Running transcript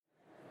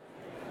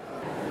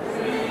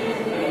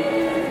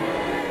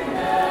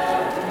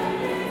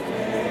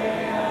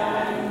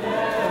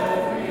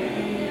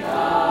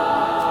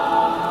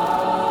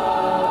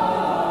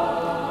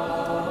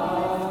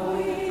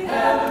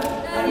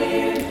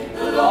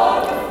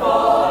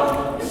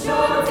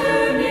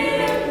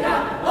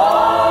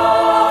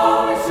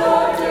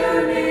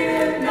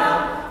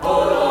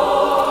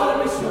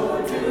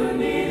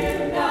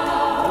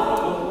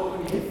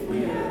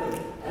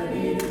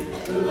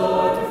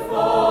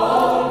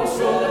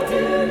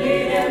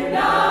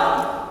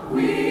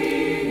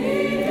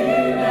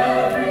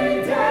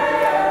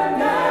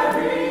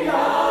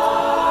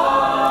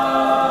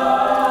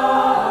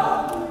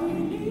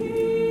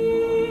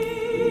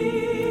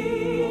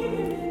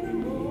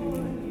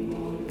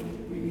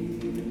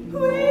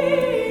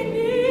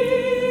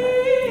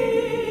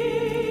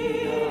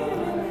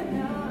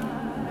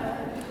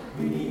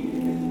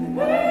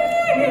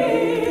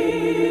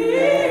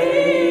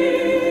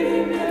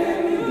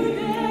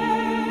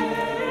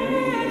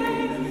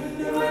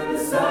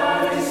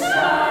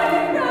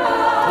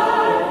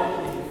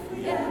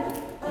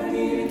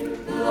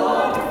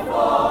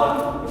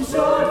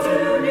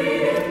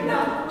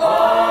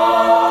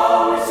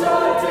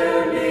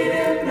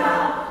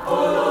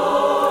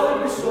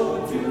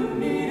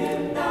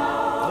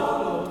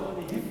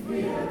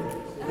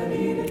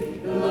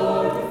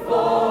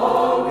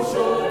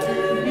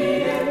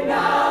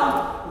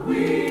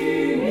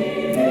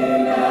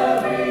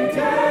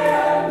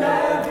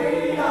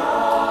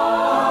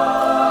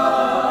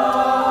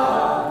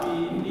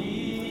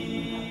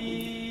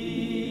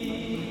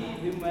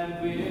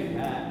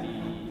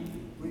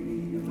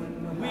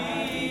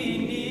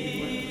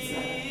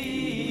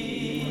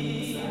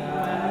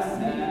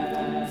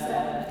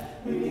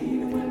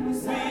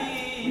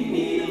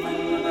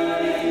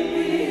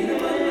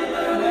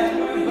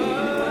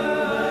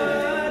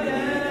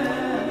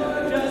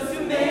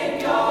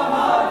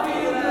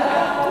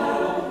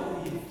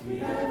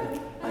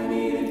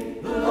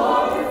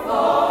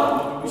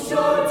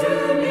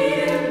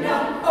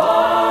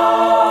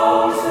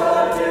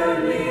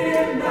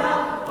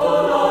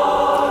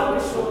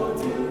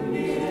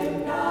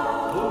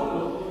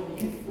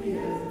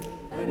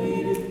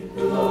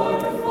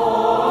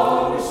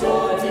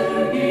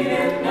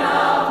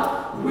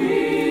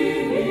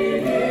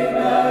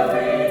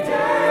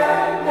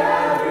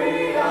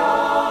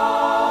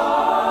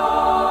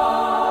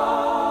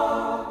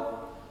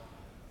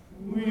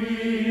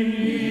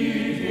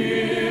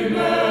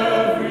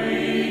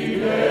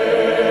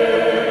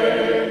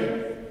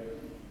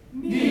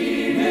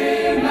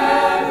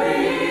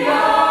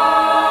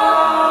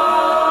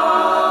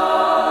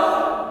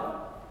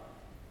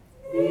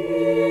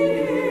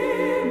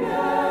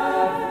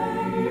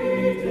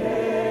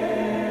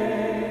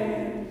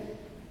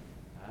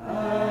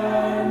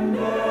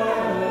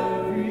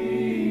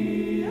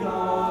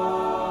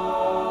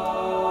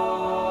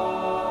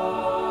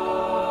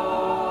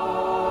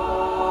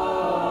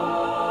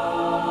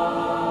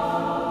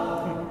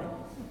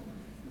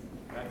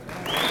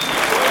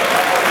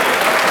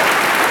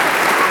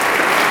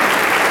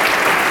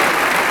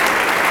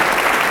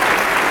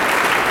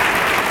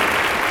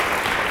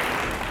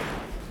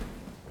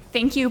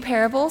Thank you,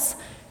 Parables.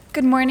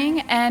 Good morning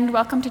and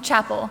welcome to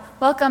chapel.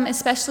 Welcome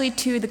especially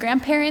to the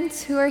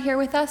grandparents who are here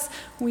with us.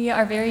 We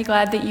are very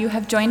glad that you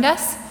have joined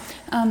us.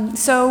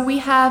 So we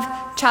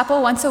have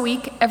chapel once a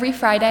week, every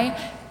Friday,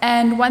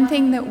 and one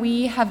thing that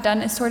we have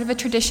done as sort of a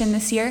tradition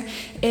this year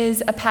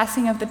is a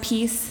passing of the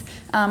peace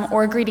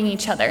or greeting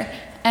each other.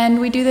 And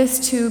we do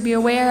this to be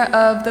aware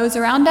of those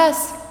around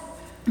us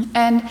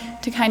and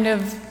to kind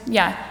of,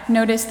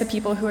 notice the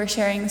people who are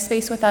sharing the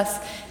space with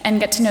us and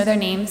get to know their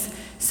names.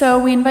 So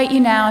we invite you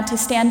now to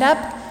stand up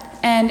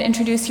and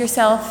introduce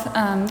yourself,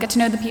 get to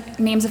know the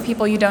names of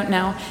people you don't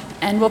know,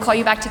 and we'll call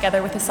you back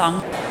together with a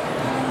song.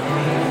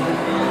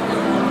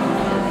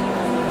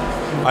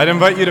 I'd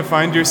invite you to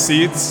find your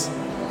seats,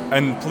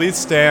 and please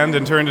stand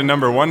and turn to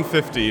number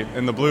 150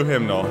 in the blue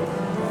hymnal.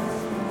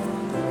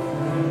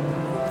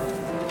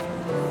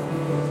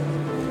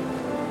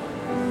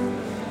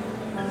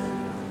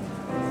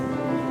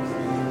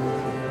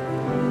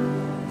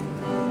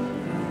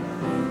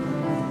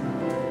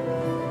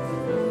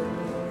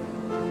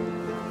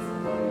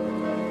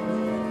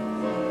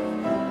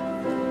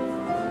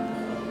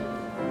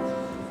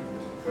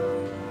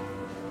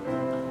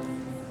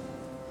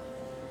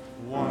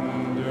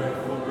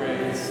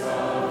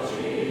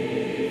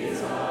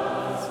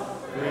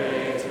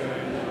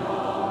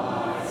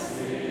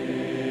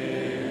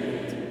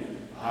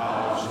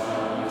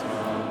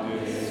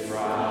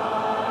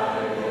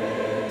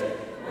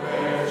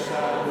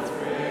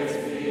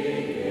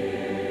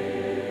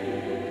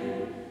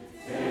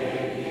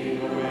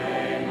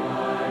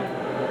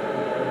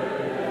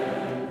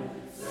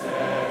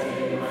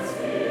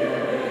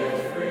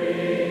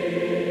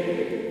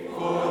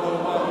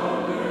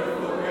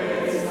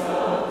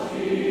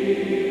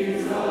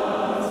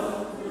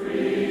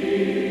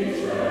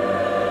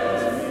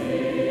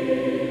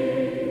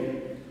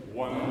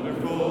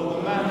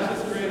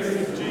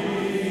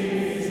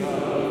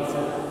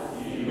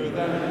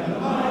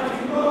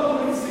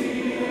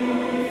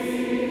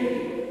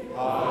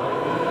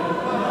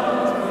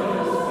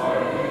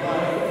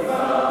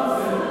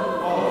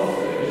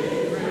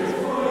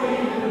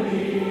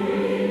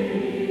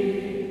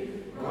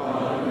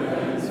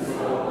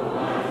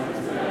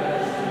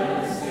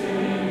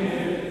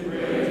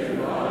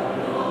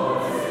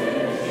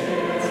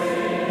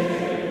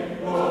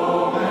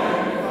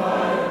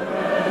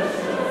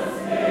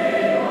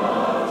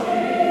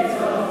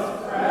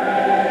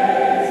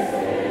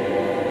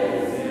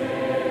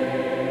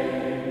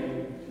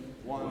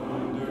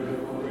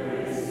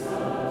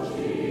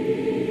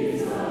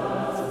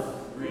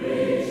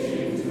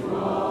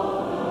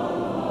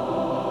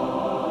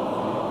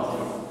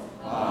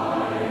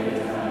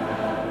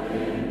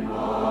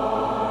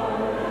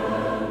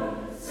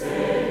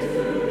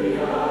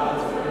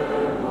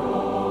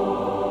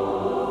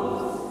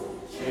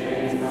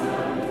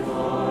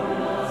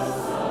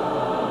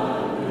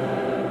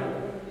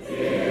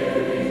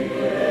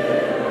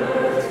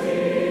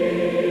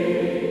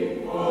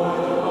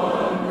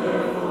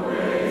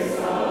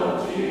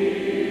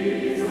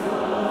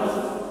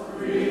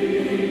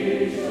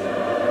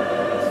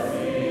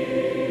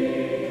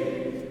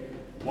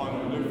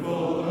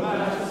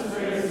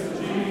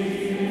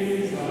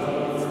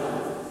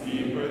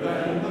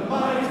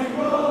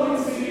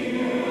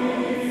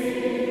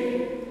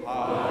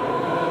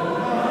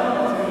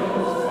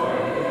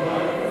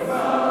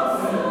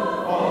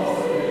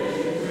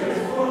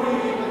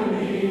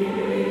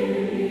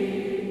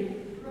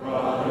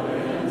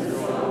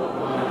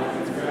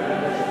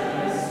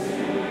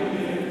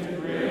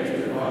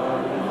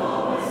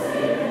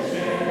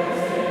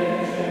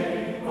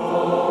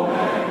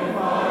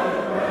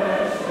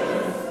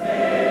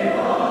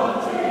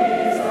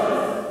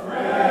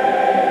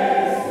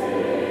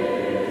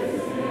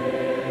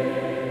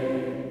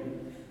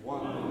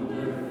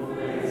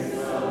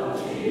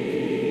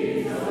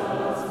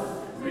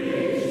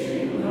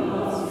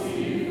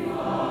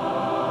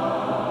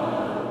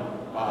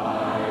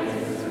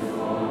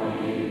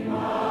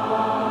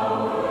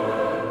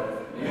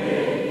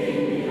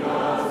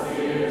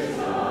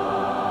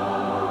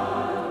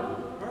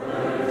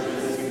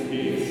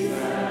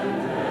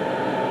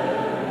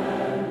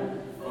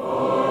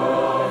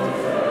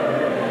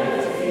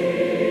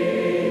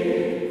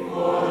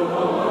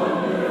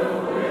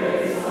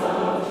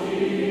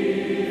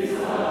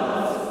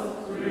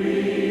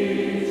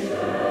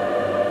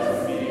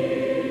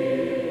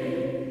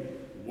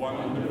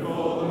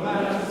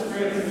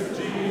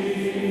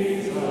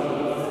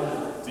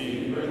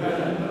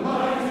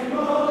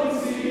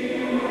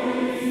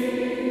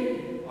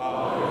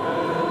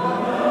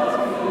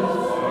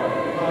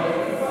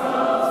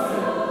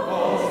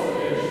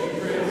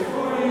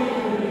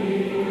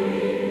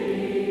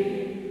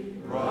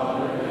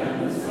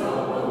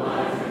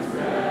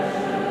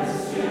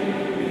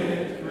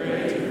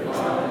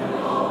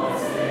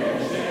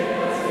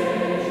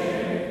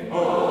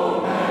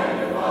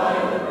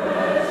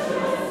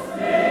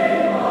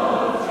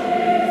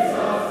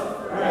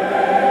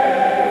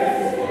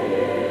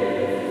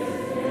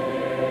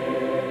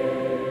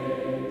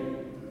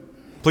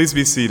 Please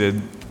be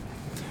seated.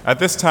 At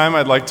this time,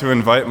 I'd like to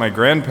invite my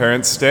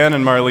grandparents, Stan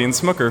and Marlene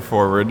Smooker,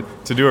 forward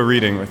to do a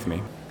reading with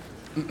me.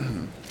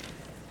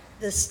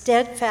 The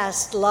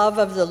steadfast love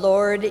of the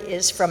Lord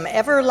is from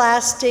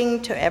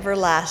everlasting to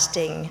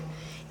everlasting,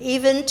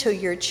 even to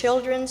your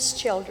children's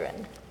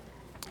children.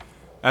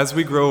 As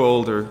we grow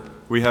older,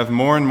 we have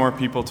more and more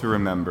people to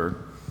remember.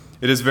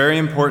 It is very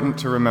important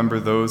to remember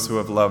those who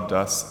have loved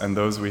us and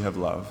those we have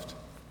loved.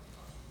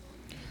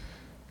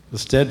 The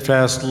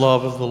steadfast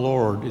love of the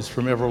Lord is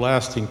from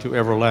everlasting to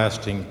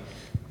everlasting,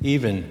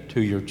 even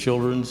to your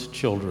children's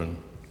children.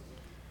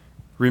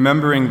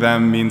 Remembering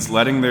them means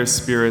letting their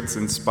spirits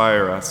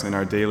inspire us in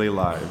our daily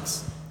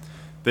lives.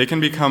 They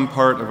can become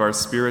part of our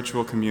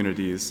spiritual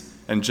communities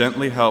and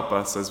gently help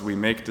us as we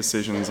make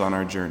decisions on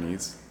our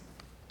journeys.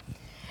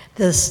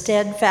 The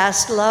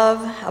steadfast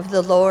love of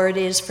the Lord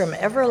is from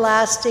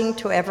everlasting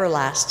to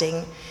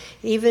everlasting,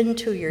 even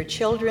to your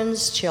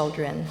children's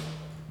children.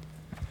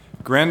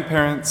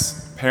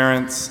 Grandparents,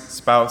 parents,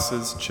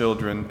 spouses,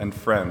 children, and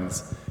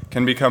friends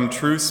can become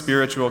true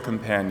spiritual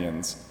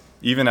companions,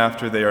 even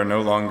after they are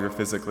no longer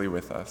physically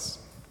with us.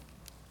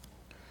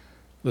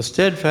 The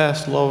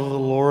steadfast love of the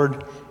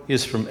Lord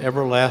is from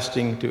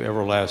everlasting to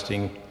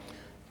everlasting,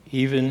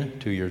 even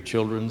to your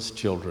children's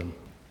children.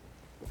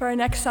 For our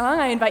next song,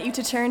 I invite you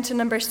to turn to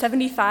number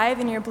 75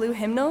 in your blue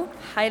hymnal,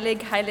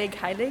 Heilig, Heilig,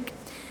 Heilig.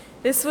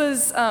 This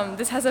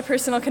has a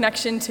personal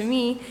connection to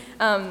me.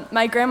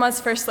 My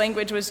grandma's first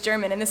language was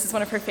German, and this is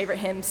one of her favorite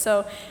hymns.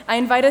 So I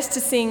invite us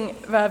to sing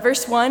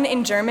verse 1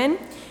 in German,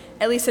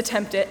 at least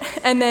attempt it,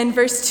 and then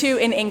verse 2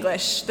 in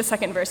English, the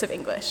second verse of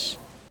English.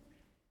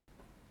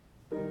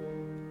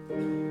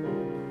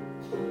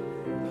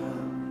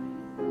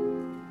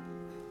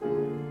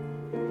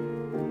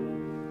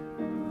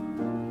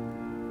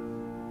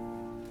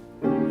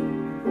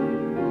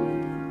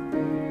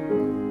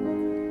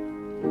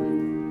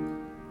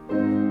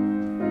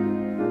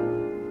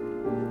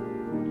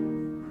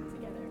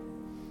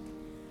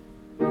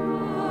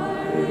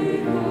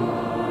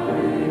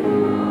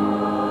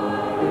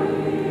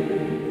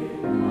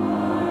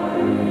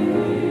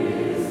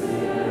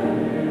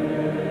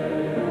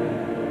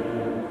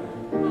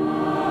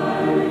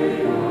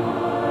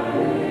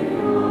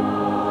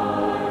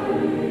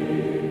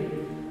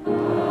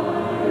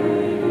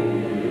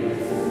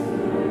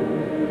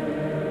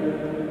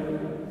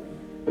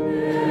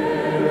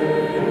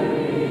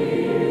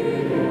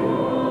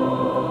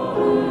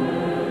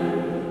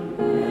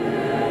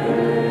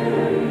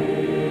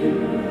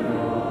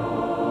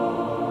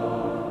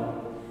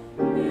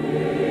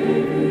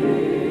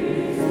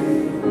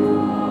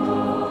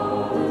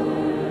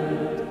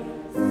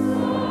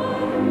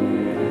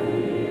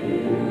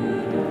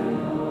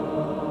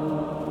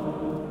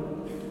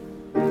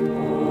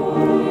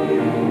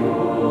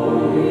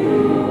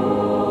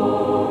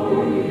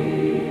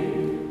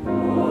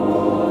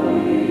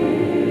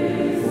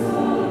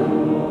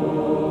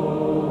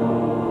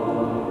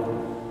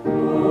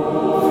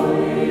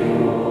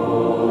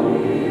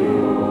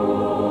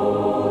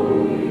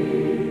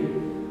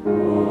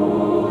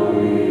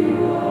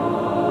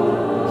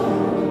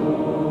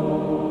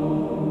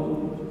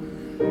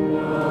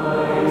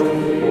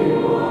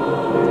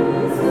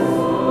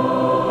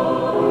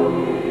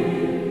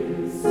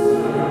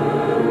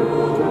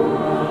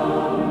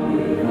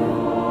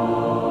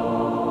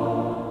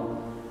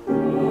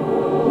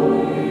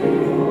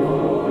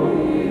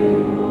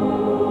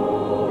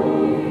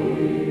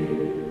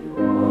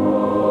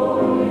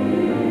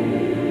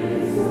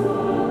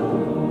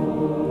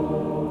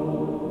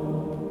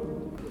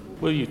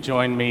 Will you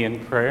join me in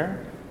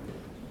prayer?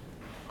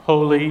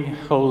 Holy,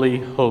 holy,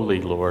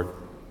 holy Lord,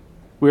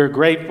 we are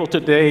grateful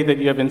today that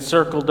you have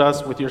encircled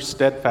us with your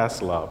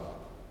steadfast love,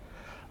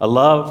 a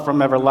love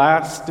from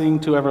everlasting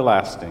to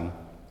everlasting,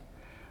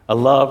 a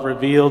love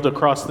revealed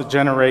across the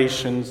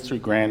generations through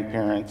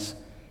grandparents,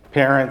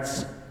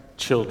 parents,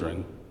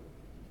 children,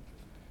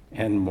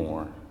 and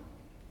more.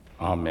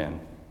 Amen.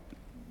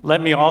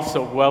 Let me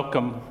also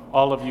welcome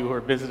all of you who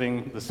are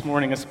visiting this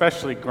morning,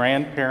 especially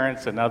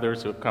grandparents and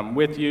others who have come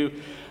with you.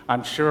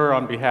 I'm sure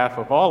on behalf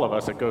of all of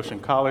us at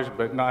Goshen College,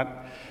 but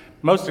not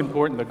most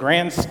important, the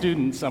grand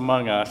students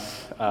among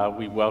us,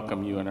 we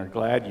welcome you and are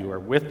glad you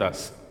are with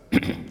us.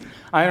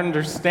 I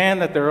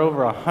understand that there are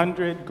over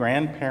 100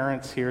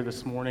 grandparents here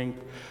this morning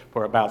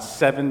for about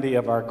 70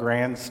 of our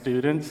grand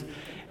students,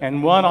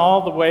 and one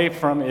all the way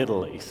from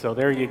Italy. So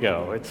there you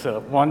go. It's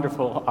a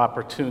wonderful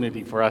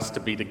opportunity for us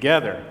to be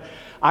together.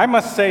 I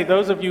must say,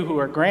 those of you who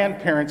are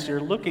grandparents,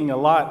 you're looking a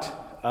lot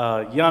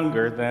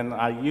younger than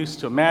I used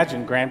to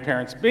imagine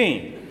grandparents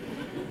being.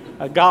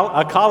 A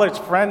college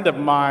friend of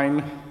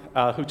mine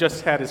who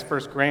just had his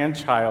first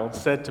grandchild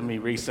said to me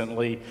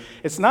recently,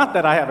 "It's not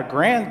that I have a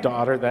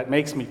granddaughter that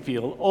makes me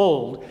feel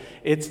old,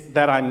 it's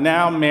that I'm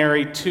now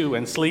married to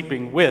and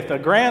sleeping with a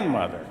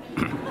grandmother."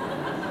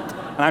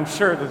 And I'm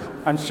sure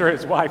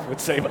his wife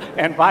would say,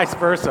 "And vice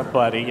versa,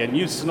 buddy," and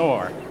you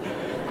snore.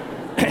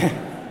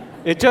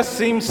 It just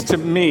seems to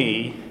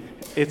me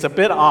it's a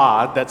bit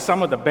odd that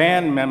some of the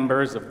band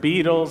members of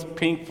Beatles,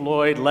 Pink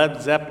Floyd,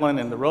 Led Zeppelin,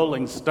 and the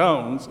Rolling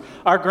Stones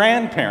are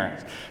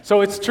grandparents.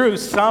 So it's true,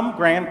 some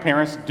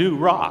grandparents do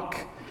rock,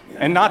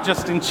 and not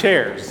just in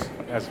chairs.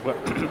 As well.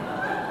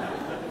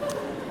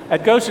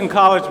 At Goshen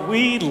College,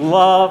 we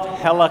love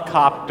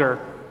helicopter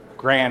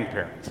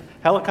grandparents.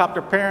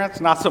 Helicopter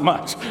parents, not so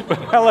much, but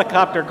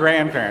helicopter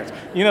grandparents.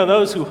 You know,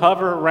 those who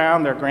hover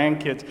around their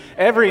grandkids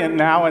every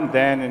now and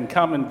then and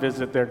come and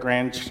visit their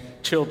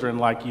grandchildren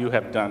like you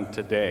have done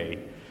today.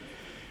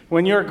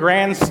 When your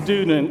grand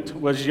student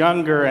was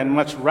younger and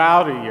much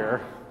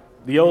rowdier,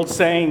 the old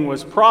saying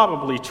was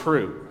probably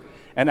true.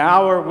 An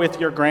hour with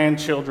your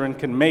grandchildren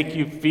can make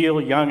you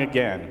feel young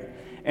again.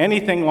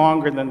 Anything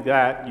longer than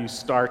that, you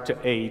start to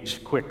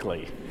age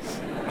quickly.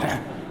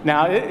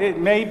 Now, it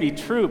may be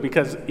true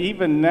because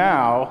even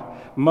now,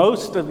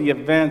 most of the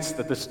events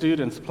that the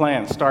students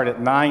plan start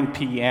at 9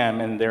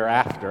 p.m. and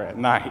thereafter at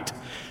night.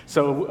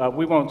 So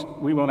we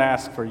won't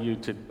ask for you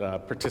to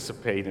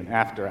participate in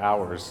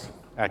after-hours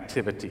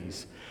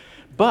activities.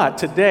 But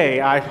today,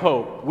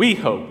 we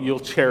hope you'll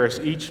cherish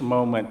each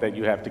moment that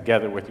you have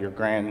together with your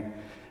grand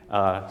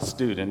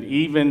student,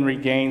 even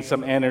regain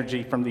some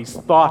energy from these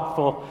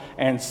thoughtful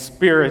and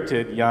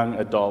spirited young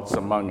adults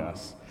among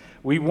us.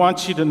 We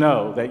want you to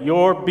know that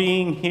your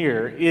being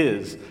here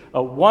is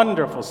a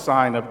wonderful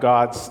sign of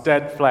God's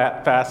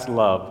steadfast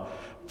love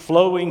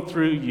flowing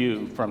through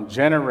you from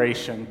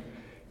generation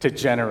to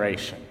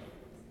generation.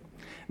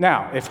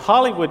 Now, if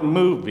Hollywood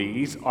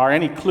movies are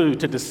any clue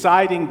to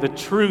deciding the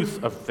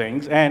truth of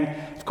things, and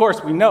of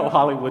course we know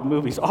Hollywood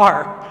movies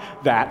are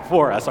that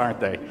for us, aren't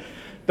they?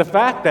 The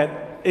fact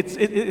that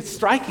it's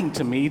striking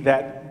to me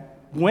that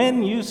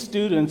when you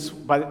students,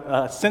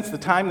 since the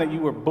time that you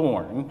were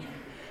born,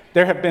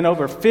 there have been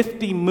over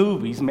 50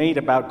 movies made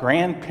about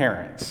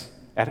grandparents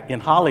in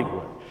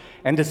Hollywood.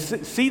 And to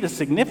see the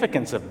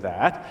significance of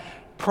that,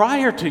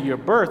 prior to your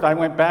birth, I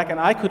went back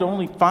and I could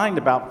only find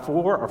about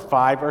 4 or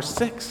 5 or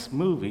 6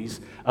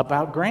 movies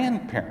about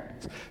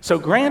grandparents. So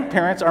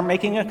grandparents are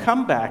making a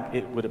comeback,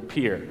 it would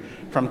appear.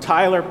 From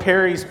Tyler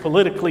Perry's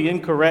politically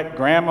incorrect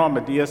Grandma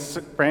Medea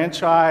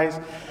franchise,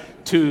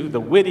 to the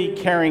witty,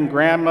 caring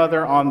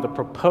grandmother on The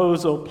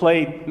Proposal,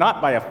 played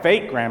not by a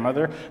fake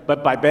grandmother,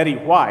 but by Betty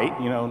White,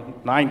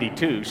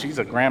 92. She's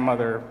a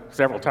grandmother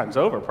several times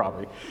over,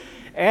 probably.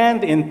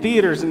 And in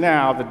theaters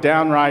now, the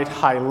downright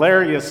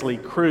hilariously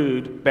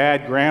crude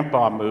Bad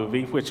Grandpa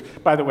movie, which,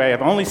 by the way,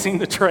 I've only seen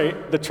the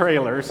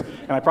trailers,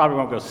 and I probably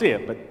won't go see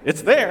it, but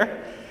it's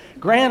there.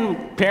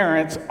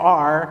 Grandparents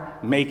are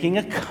making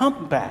a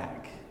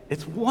comeback.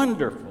 It's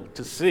wonderful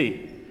to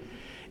see.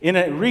 In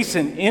a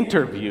recent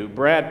interview,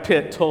 Brad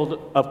Pitt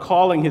told of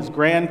calling his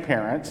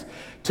grandparents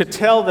to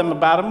tell them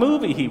about a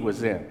movie he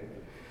was in.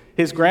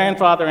 His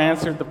grandfather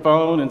answered the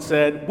phone and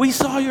said, "We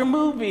saw your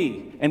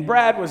movie." And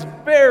Brad was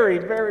very,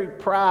 very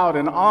proud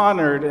and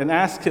honored and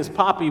asked his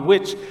poppy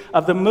which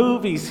of the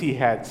movies he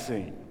had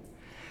seen.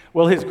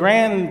 Well, his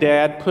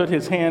granddad put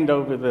his hand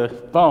over the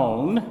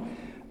phone,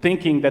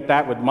 thinking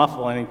that would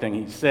muffle anything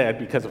he said,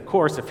 because of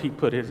course if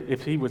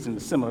he was in a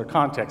similar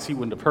context, he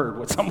wouldn't have heard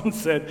what someone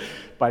said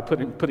by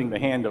putting the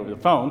hand over the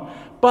phone.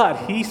 But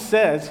he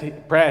says,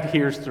 Brad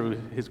hears through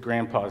his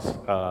grandpa's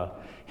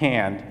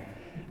hand,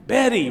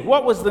 "Betty,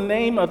 what was the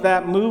name of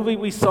that movie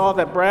we saw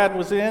that Brad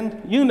was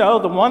in? You know,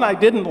 the one I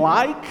didn't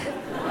like?"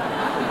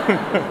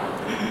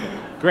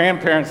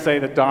 Grandparents say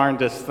the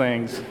darndest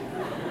things.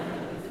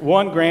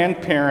 One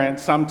grandparent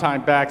some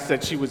time back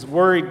said she was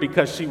worried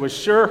because she was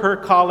sure her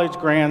college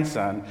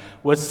grandson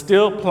was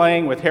still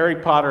playing with Harry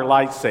Potter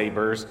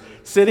lightsabers,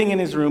 sitting in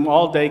his room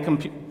all day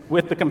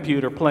with the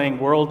computer playing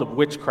World of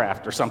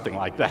Witchcraft or something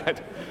like that.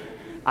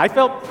 I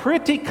felt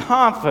pretty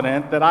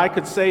confident that I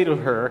could say to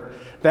her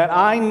that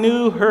I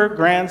knew her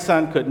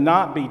grandson could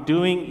not be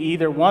doing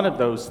either one of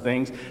those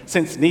things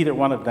since neither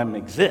one of them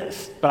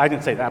exists. But I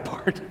didn't say that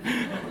part.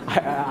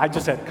 I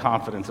just had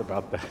confidence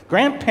about that.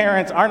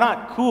 Grandparents are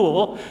not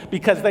cool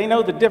because they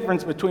know the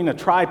difference between a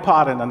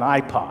tripod and an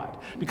iPod,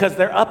 because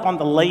they're up on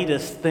the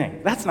latest thing.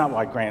 That's not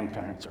why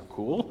grandparents are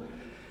cool.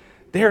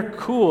 They're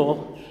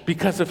cool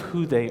because of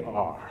who they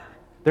are.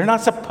 They're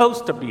not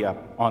supposed to be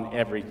up on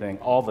everything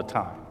all the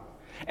time.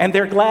 And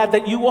they're glad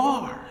that you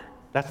are.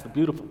 That's the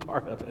beautiful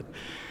part of it.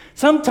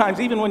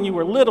 Sometimes, even when you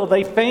were little,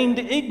 they feigned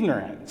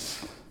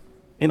ignorance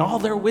in all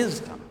their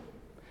wisdom.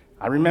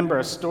 I remember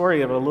a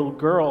story of a little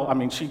girl.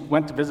 She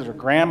went to visit her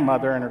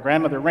grandmother, and her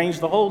grandmother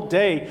arranged the whole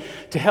day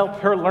to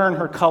help her learn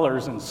her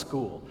colors in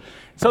school.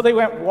 So they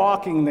went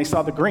walking, and they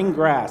saw the green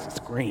grass. It's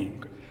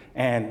green.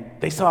 And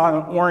they saw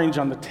an orange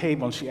on the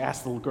table, and she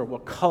asked the little girl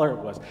what color it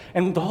was.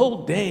 And the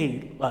whole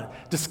day,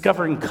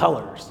 discovering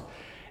colors.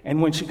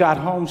 And when she got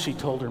home, she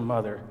told her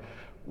mother,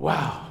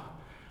 "Wow,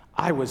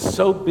 I was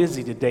so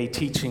busy today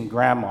teaching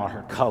Grandma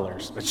her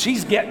colors, but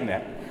she's getting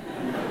it."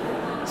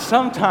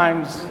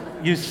 Sometimes,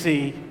 you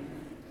see,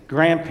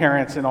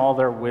 grandparents in all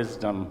their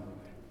wisdom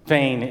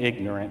feign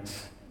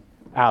ignorance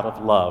out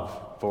of love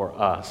for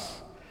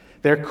us.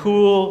 They're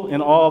cool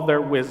in all their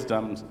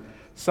wisdoms,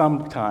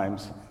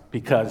 sometimes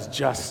because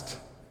just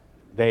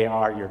They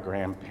are your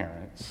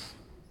grandparents.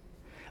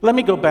 Let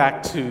me go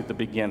back to the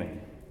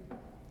beginning.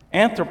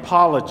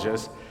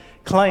 Anthropologists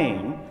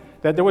claim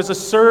that there was a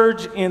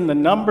surge in the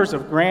numbers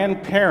of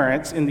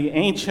grandparents in the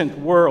ancient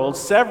world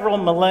several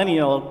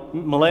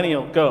millennia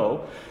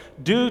ago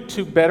due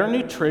to better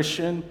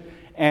nutrition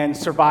and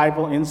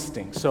survival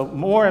instincts. So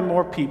more and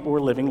more people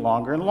were living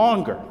longer and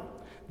longer.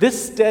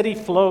 This steady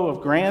flow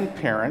of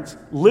grandparents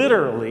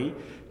literally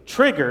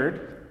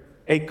triggered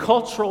a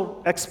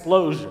cultural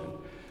explosion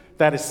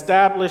that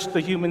established the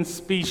human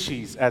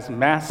species as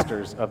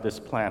masters of this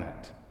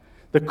planet.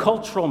 The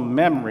cultural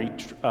memory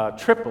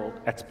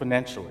tripled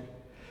exponentially.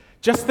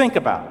 Just think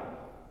about it.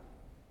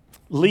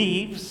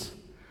 Leaves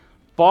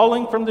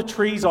falling from the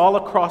trees all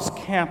across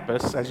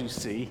campus, as you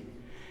see,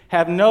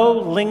 have no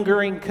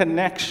lingering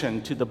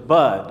connection to the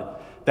bud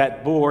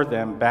that bore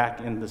them back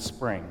in the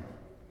spring.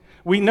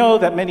 We know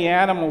that many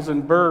animals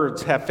and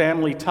birds have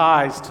family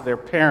ties to their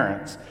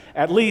parents,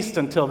 at least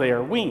until they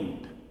are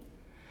weaned.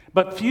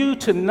 But few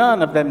to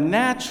none of them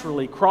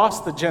naturally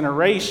cross the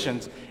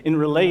generations in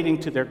relating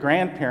to their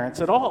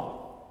grandparents at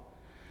all.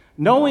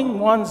 Knowing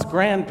one's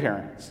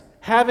grandparents,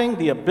 having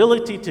the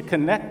ability to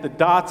connect the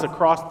dots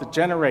across the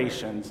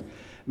generations,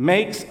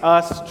 makes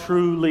us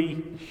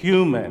truly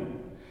human,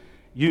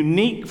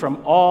 unique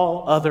from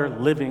all other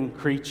living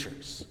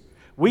creatures.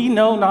 We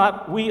owe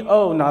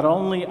not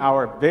only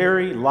our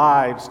very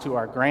lives to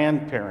our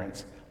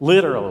grandparents,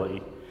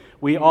 literally,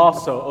 we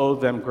also owe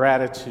them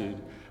gratitude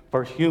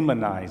for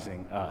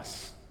humanizing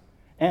us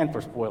and for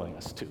spoiling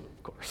us too,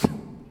 of course.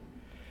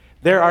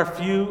 There are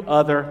few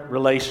other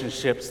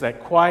relationships that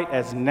quite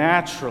as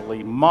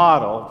naturally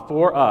model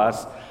for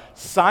us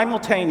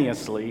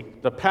simultaneously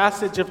the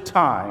passage of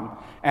time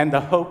and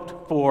the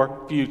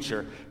hoped-for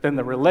future than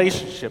the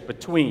relationship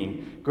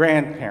between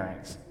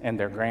grandparents and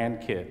their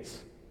grandkids.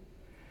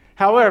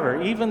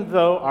 However, even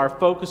though our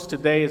focus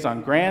today is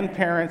on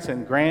grandparents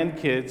and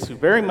grandkids who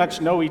very much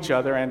know each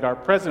other and are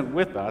present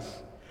with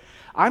us,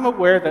 I'm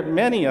aware that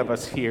many of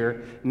us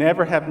here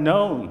never have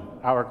known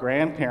our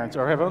grandparents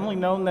or have only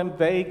known them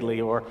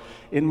vaguely, or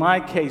in my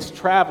case,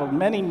 traveled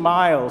many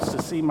miles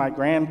to see my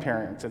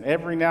grandparents. And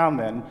every now and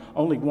then,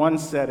 only one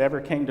set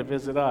ever came to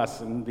visit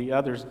us, and the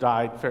others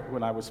died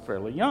when I was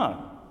fairly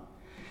young.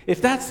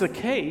 If that's the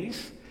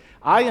case,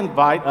 I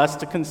invite us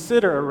to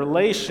consider a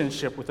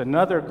relationship with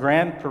another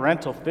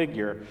grandparental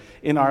figure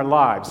in our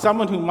lives,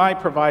 someone who might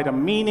provide a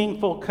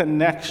meaningful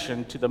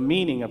connection to the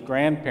meaning of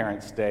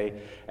Grandparents'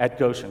 Day at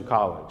Goshen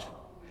College.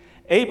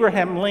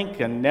 Abraham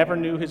Lincoln never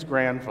knew his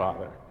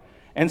grandfather,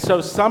 and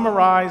so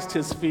summarized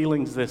his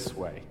feelings this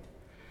way: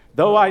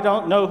 "Though I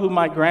don't know who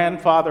my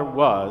grandfather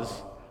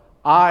was,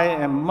 I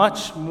am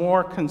much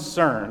more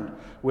concerned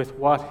with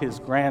what his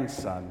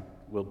grandson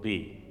will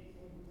be."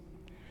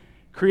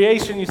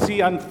 Creation, you see,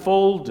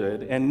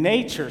 unfolded, and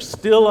nature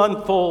still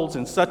unfolds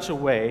in such a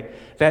way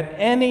that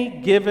any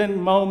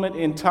given moment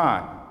in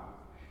time,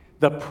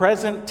 the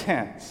present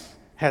tense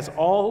has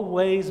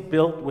always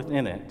built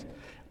within it,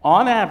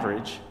 on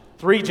average,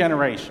 3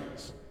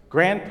 generations: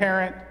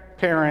 grandparent,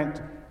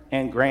 parent,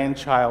 and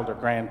grandchild or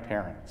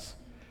grandparents,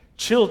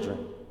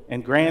 children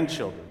and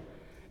grandchildren,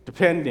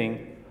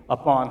 depending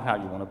upon how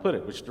you want to put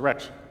it, which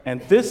direction. And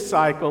this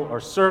cycle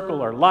or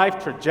circle or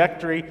life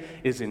trajectory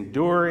is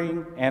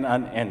enduring and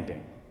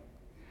unending.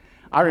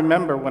 I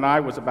remember when I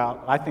was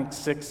about,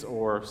 6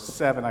 or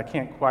 7, I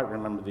can't quite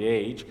remember the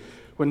age,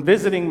 when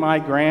visiting my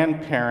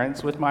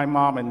grandparents with my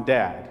mom and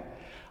dad,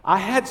 I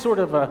had sort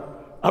of a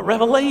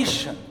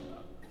revelation,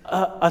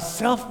 a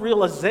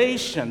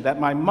self-realization that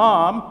my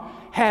mom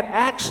had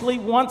actually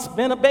once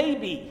been a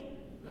baby.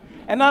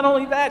 And not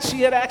only that,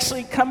 she had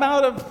actually come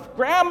out of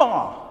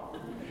grandma.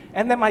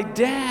 And then my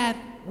dad,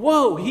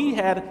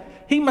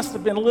 he must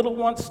have been little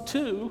once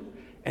too,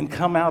 and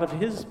come out of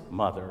his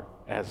mother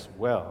as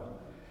well.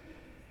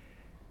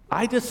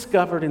 I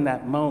discovered in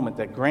that moment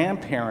that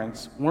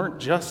grandparents weren't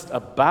just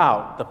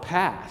about the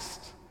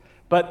past,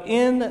 but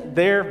in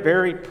their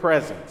very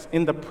presence,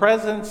 in the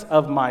presence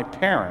of my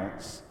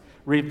parents,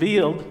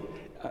 revealed,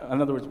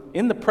 in other words,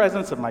 in the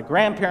presence of my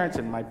grandparents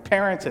and my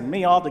parents and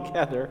me all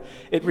together,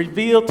 it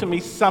revealed to me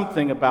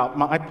something about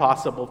my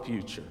possible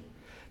future.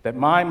 That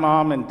my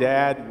mom and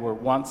dad were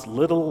once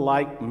little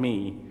like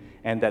me,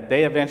 and that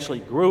they eventually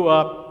grew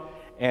up,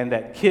 and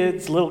that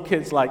little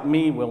kids like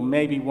me will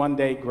maybe one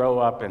day grow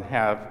up and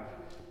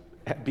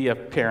be a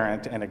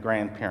parent and a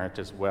grandparent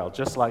as well,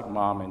 just like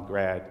mom and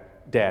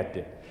dad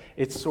did.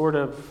 It's sort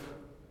of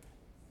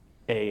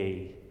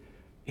a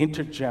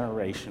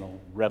intergenerational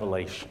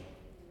revelation.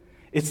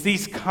 It's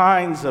these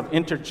kinds of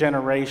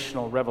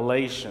intergenerational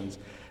revelations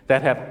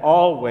that have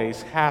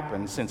always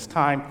happened since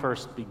time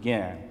first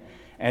began.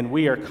 And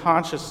we were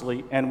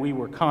consciously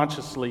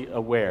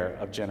aware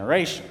of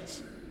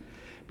generations.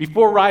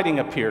 Before writing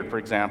appeared, for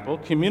example,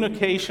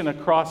 communication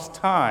across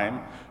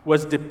time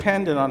was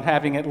dependent on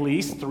having at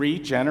least 3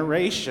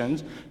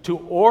 generations to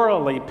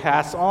orally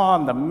pass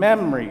on the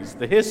memories,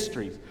 the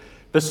histories,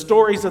 the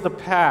stories of the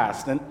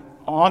past, and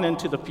on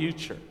into the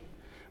future.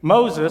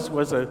 Moses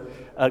was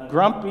a a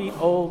grumpy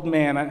old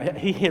man.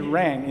 He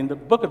harangued, in the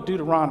book of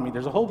Deuteronomy,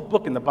 there's a whole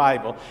book in the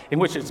Bible in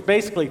which it's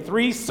basically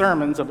 3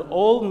 sermons of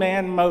old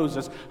man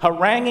Moses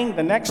haranguing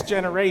the next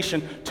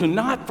generation to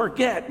not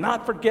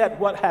forget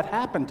what had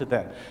happened to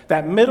them.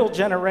 That middle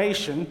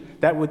generation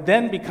that would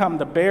then become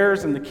the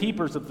bearers and the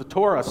keepers of the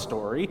Torah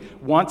story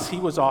once he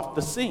was off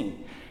the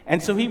scene.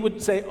 And so he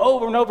would say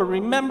over and over,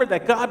 remember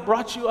that God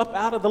brought you up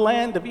out of the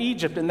land of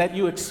Egypt and that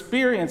you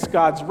experienced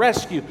God's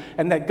rescue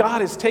and that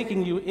God is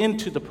taking you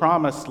into the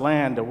promised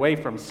land away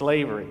from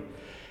slavery.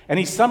 And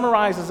he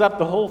summarizes up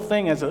the whole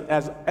thing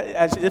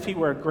as if he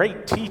were a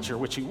great teacher,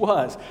 which he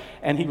was.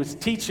 And he was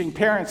teaching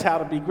parents how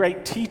to be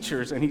great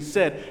teachers. And he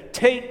said,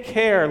 take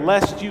care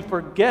lest you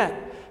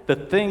forget the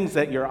things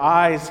that your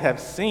eyes have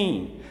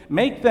seen.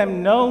 Make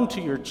them known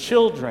to your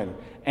children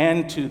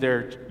and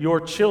to your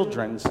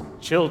children's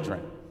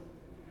children.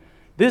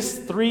 This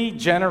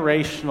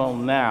 3-generational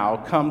now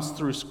comes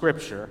through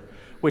Scripture,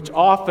 which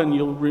often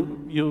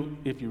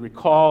if you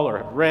recall or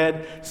have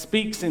read,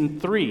 speaks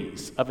in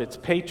 3s of its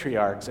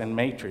patriarchs and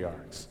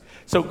matriarchs.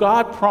 So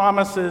God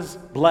promises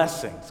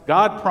blessings.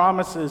 God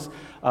promises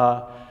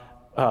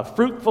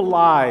fruitful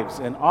lives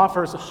and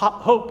offers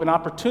hope and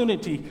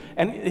opportunity.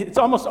 And it's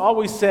almost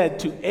always said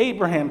to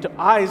Abraham, to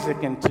Isaac,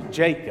 and to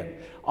Jacob,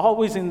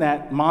 always in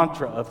that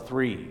mantra of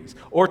 3s.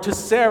 Or to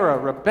Sarah,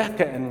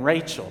 Rebecca, and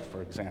Rachel,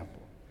 for example.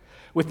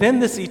 Within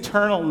this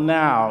eternal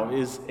now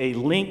is a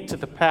link to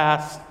the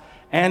past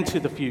and to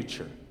the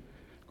future.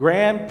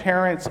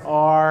 Grandparents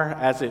are,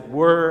 as it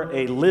were,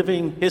 a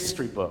living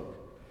history book.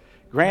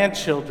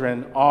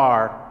 Grandchildren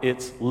are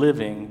its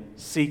living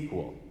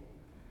sequel.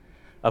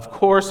 Of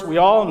course, we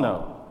all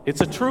know it's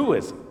a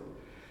truism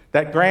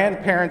that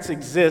grandparents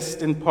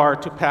exist in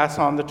part to pass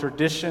on the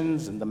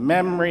traditions and the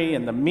memory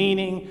and the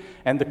meaning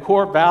and the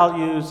core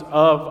values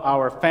of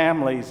our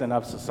families and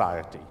of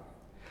society.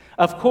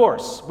 Of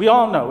course, we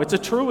all know it's a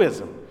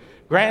truism.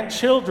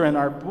 Grandchildren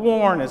are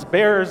born as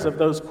bearers of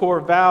those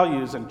core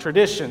values and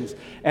traditions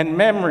and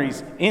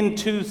memories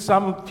into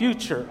some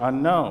future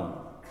unknown.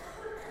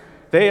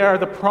 They are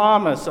the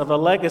promise of a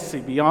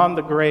legacy beyond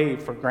the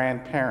grave for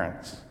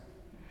grandparents.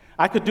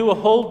 I could do a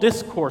whole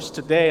discourse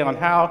today on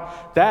how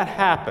that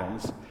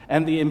happens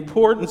and the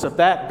importance of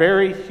that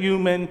very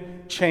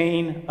human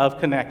chain of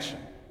connection.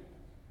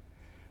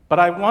 But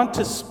I want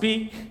to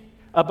speak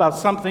about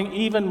something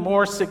even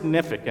more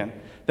significant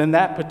than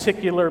that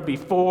particular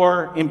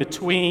before, in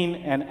between,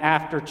 and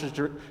after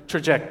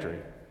trajectory.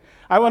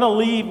 I want to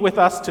leave with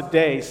us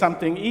today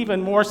something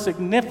even more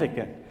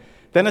significant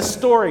than a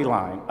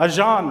storyline, a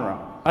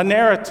genre, a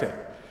narrative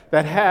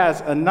that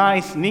has a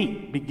nice,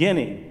 neat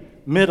beginning,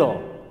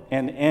 middle,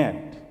 and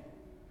end.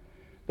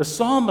 The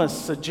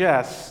psalmist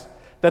suggests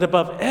that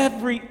above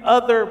every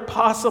other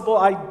possible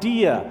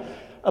idea,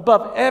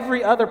 above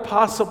every other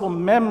possible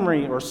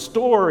memory or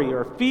story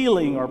or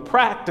feeling or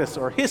practice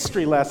or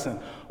history lesson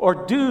or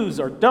do's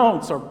or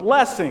don'ts or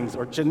blessings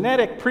or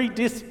genetic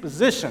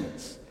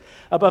predispositions,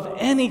 above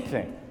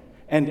anything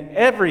and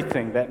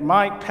everything that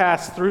might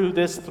pass through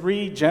this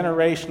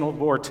 3-generational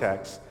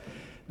vortex,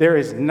 there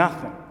is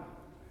nothing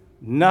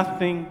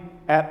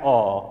at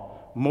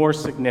all more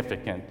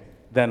significant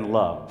than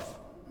love,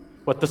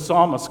 what the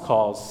psalmist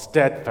calls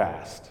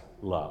steadfast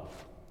love.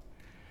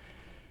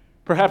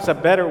 Perhaps a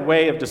better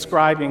way of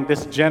describing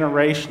this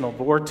generational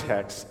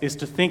vortex is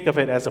to think of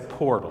it as a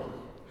portal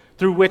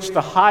through which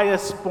the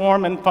highest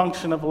form and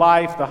function of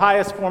life, the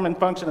highest form and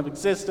function of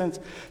existence,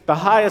 the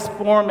highest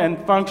form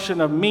and function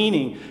of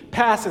meaning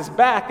passes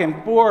back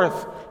and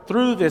forth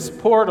through this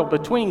portal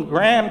between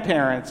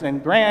grandparents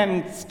and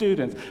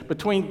grandstudents,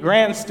 between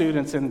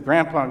grandstudents and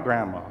grandpa and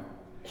grandma.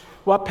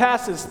 What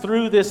passes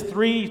through this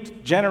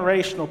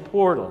 3-generational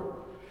portal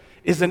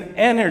is an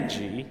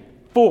energy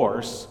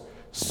force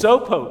so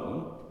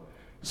potent,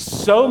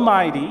 so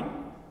mighty,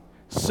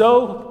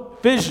 so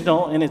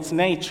visional in its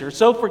nature,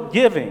 so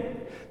forgiving,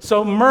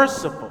 so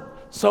merciful,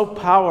 so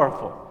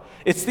powerful.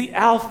 It's the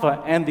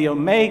Alpha and the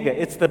Omega.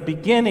 It's the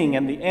beginning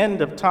and the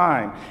end of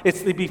time.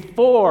 It's the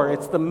before,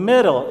 it's the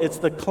middle, it's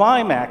the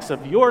climax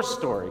of your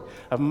story,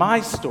 of my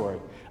story,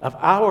 of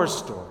our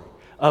story,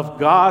 of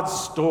God's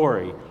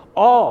story,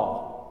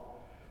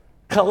 all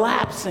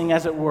collapsing,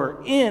 as it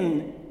were,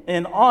 in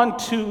and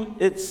onto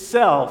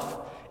itself,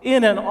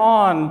 in and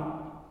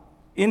on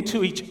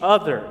into each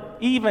other,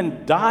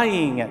 even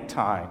dying at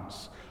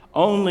times,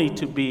 only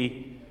to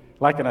be,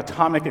 like an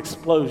atomic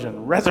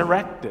explosion,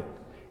 resurrected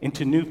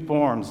into new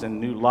forms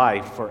and new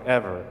life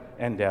forever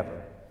and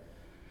ever.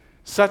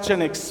 Such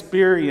an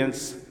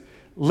experience,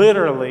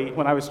 literally,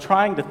 when I was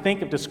trying to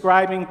think of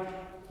describing,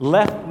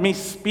 left me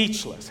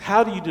speechless.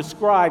 How do you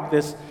describe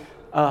this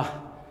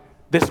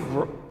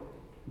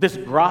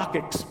grok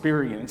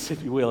experience,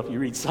 if you will, if you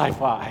read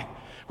sci-fi,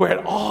 where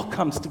it all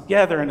comes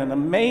together in an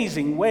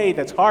amazing way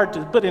that's hard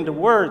to put into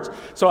words?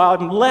 So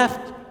I'm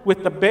left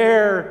with the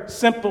bare,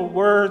 simple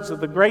words of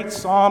the great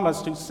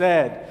psalmist who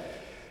said,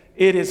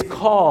 "It is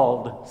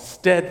called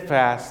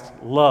steadfast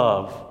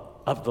love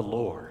of the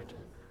Lord."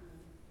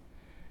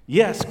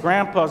 Yes,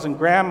 grandpas and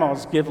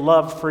grandmas give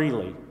love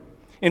freely.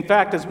 In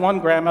fact, as one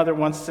grandmother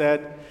once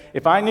said,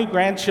 if I knew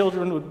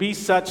grandchildren would be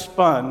such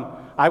fun,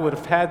 I would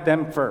have had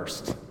them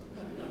first.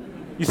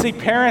 You see,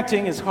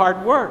 parenting is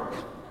hard work.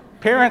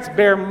 Parents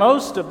bear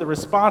most of the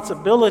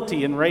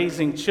responsibility in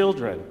raising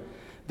children,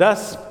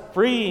 thus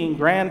freeing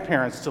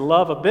grandparents to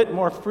love a bit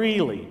more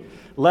freely,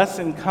 less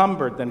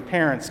encumbered than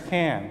parents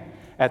can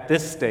at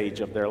this stage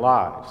of their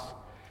lives.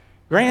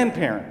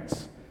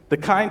 Grandparents, the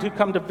kind who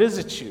come to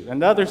visit you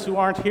and others who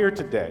aren't here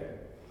today,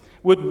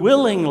 would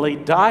willingly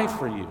die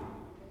for you,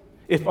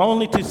 if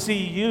only to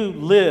see you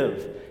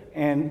live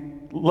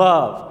and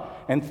love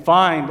and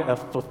find a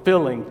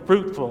fulfilling,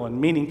 fruitful, and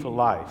meaningful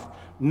life.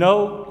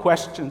 No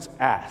questions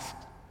asked.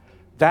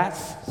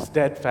 That's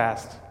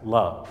steadfast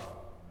love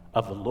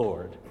of the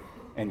Lord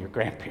and your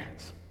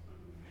grandparents.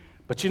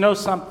 But you know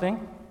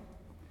something?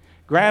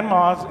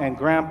 Grandmas and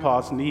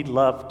grandpas need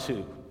love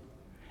too,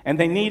 and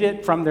they need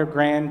it from their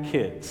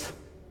grandkids.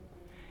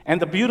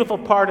 And the beautiful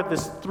part of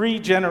this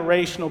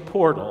 3-generational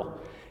portal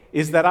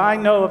is that I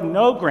know of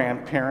no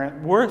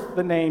grandparent worth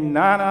the name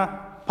Nana,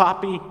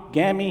 Papi,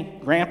 Gammy,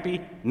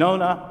 Grampy,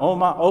 Nona,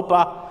 Oma,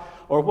 Opa,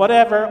 or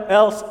whatever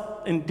else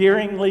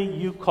endearingly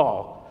you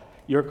call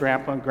your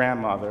grandpa and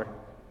grandmother,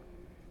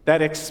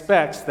 that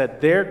expects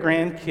that their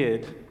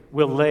grandkid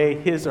will lay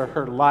his or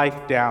her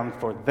life down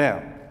for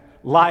them.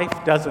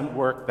 Life doesn't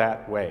work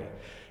that way.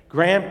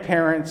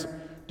 Grandparents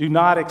do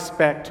not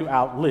expect to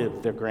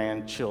outlive their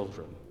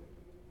grandchildren.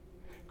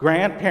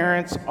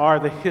 Grandparents are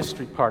the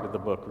history part of the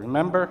book.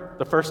 Remember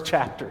the first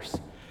chapters?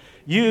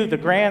 You, the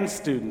grand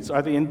students,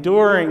 are the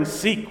enduring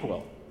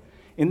sequel.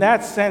 In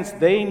that sense,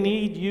 they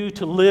need you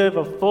to live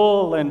a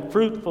full and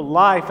fruitful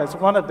life as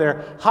one of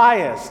their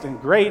highest and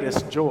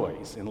greatest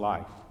joys in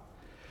life.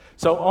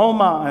 So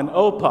Oma and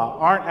Opa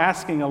aren't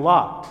asking a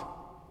lot.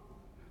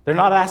 They're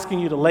not asking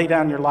you to lay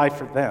down your life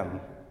for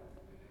them.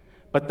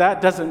 But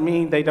that doesn't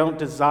mean they don't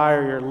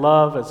desire your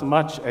love as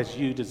much as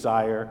you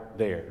desire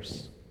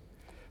theirs.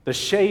 The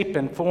shape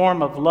and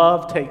form of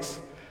love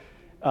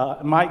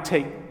might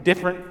take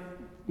different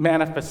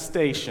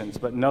manifestations,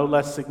 but no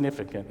less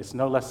significant. It's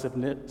no less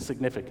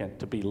significant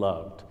to be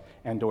loved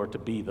and or to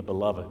be the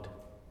beloved.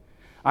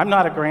 I'm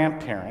not a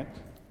grandparent,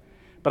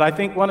 but I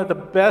think one of the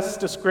best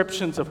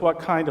descriptions of what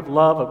kind of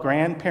love a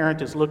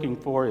grandparent is looking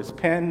for is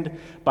penned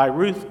by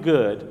Ruth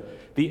Good,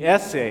 the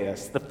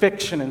essayist, the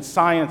fiction and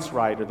science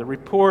writer, the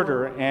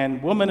reporter,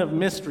 and woman of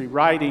mystery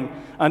writing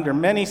under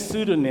many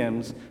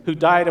pseudonyms, who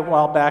died a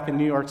while back in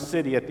New York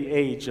City at the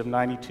age of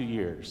 92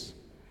 years.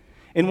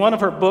 In one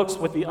of her books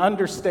with the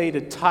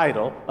understated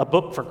title, A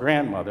Book for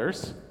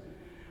Grandmothers,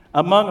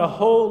 among a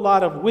whole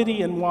lot of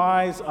witty and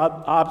wise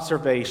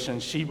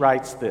observations, she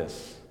writes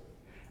this: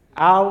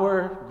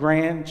 our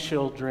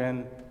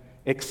grandchildren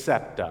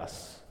accept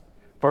us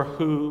for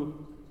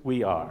who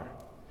we are,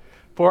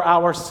 for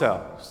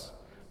ourselves,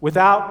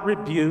 without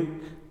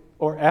rebuke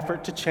or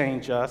effort to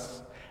change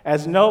us,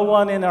 as no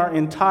one in our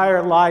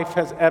entire life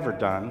has ever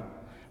done,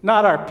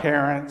 not our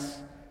parents,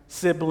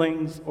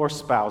 siblings, or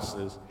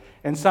spouses,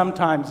 and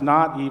sometimes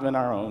not even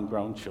our own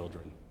grown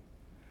children.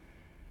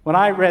 When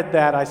I read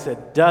that, I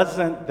said,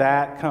 doesn't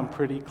that come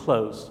pretty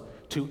close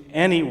to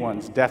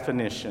anyone's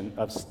definition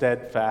of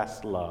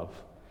steadfast love?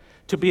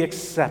 To be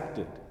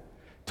accepted,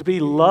 to be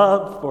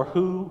loved for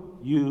who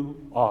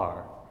you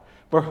are,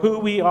 for who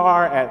we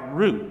are at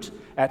root,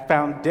 at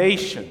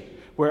foundation,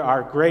 where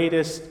our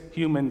greatest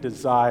human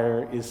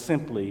desire is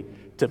simply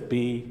to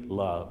be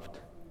loved.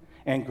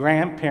 And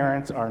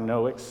grandparents are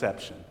no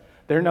exception.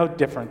 They're no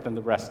different than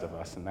the rest of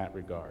us in that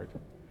regard.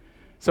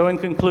 So in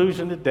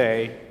conclusion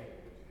today,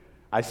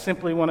 I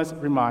simply want to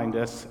remind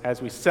us,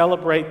 as we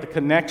celebrate the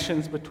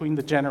connections between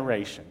the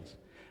generations,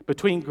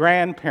 between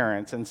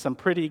grandparents and some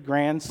pretty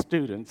grand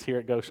students here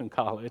at Goshen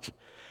College,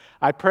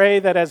 I pray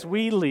that as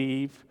we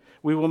leave,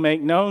 we will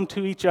make known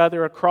to each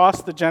other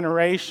across the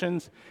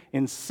generations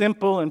in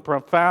simple and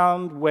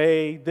profound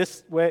way,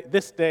 this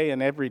day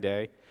and every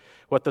day,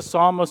 what the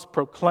psalmist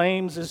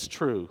proclaims is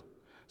true,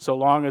 so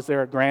long as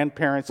there are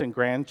grandparents and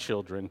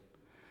grandchildren.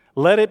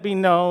 Let it be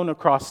known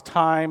across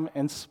time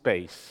and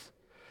space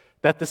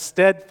that the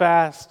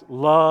steadfast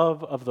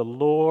love of the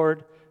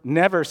Lord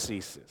never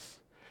ceases.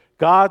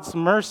 God's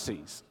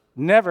mercies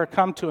never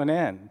come to an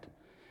end.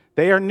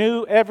 They are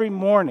new every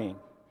morning.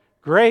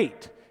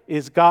 Great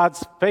is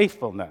God's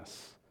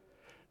faithfulness.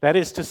 That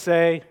is to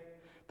say,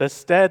 the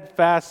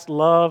steadfast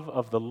love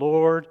of the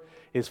Lord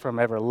is from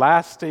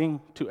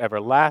everlasting to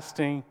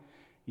everlasting,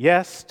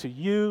 yes, to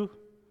you,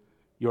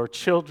 your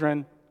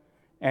children,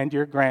 and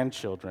your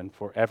grandchildren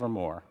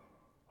forevermore.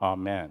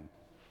 Amen.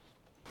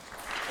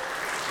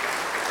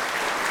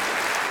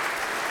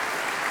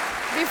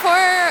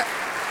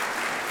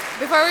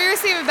 Before we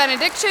receive a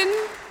benediction,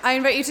 I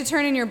invite you to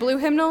turn in your blue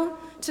hymnal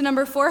to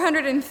number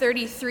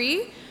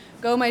 433,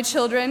 Go My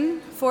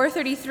Children,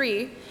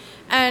 433.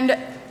 And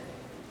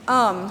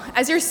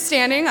as you're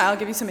standing, I'll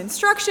give you some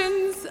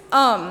instructions.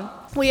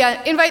 We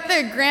invite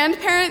the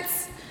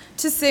grandparents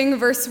to sing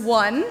verse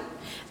 1,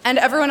 and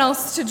everyone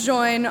else to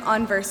join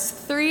on verse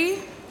 3.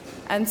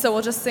 And so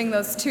we'll just sing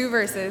those two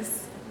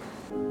verses.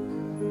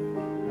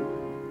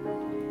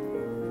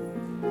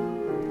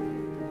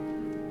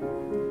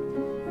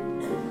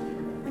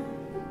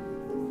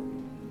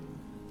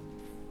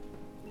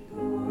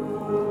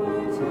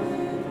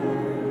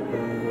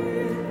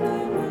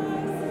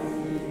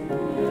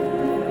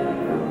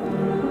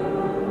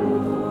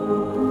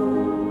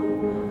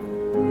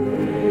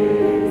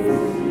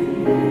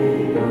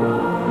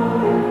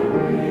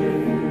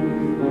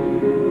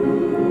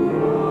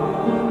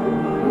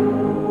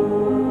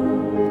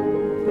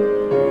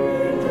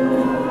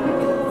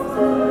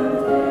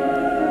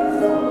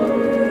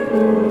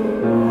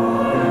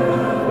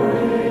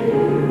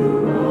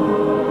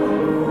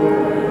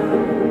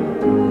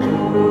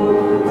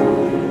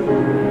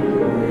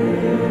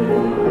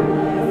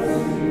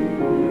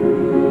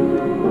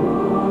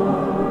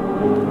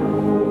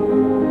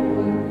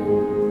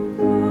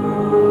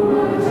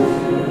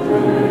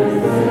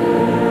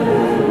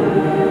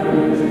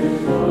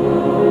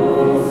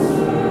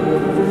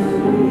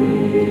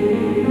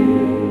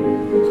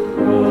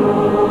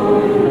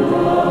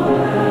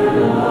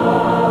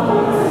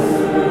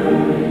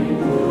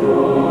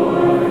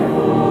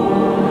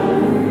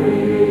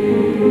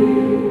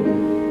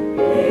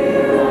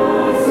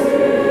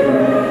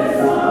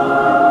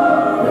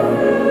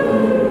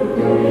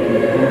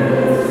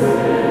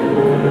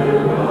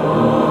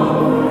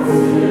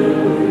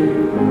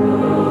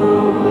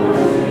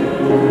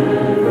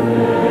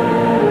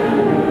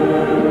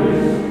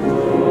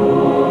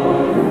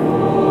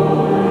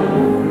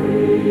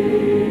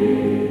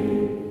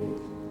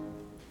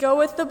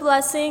 with the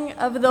blessing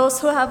of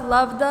those who have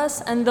loved us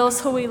and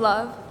those who we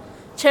love,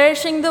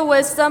 cherishing the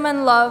wisdom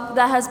and love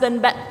that has been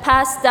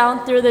passed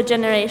down through the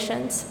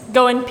generations.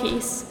 Go in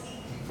peace.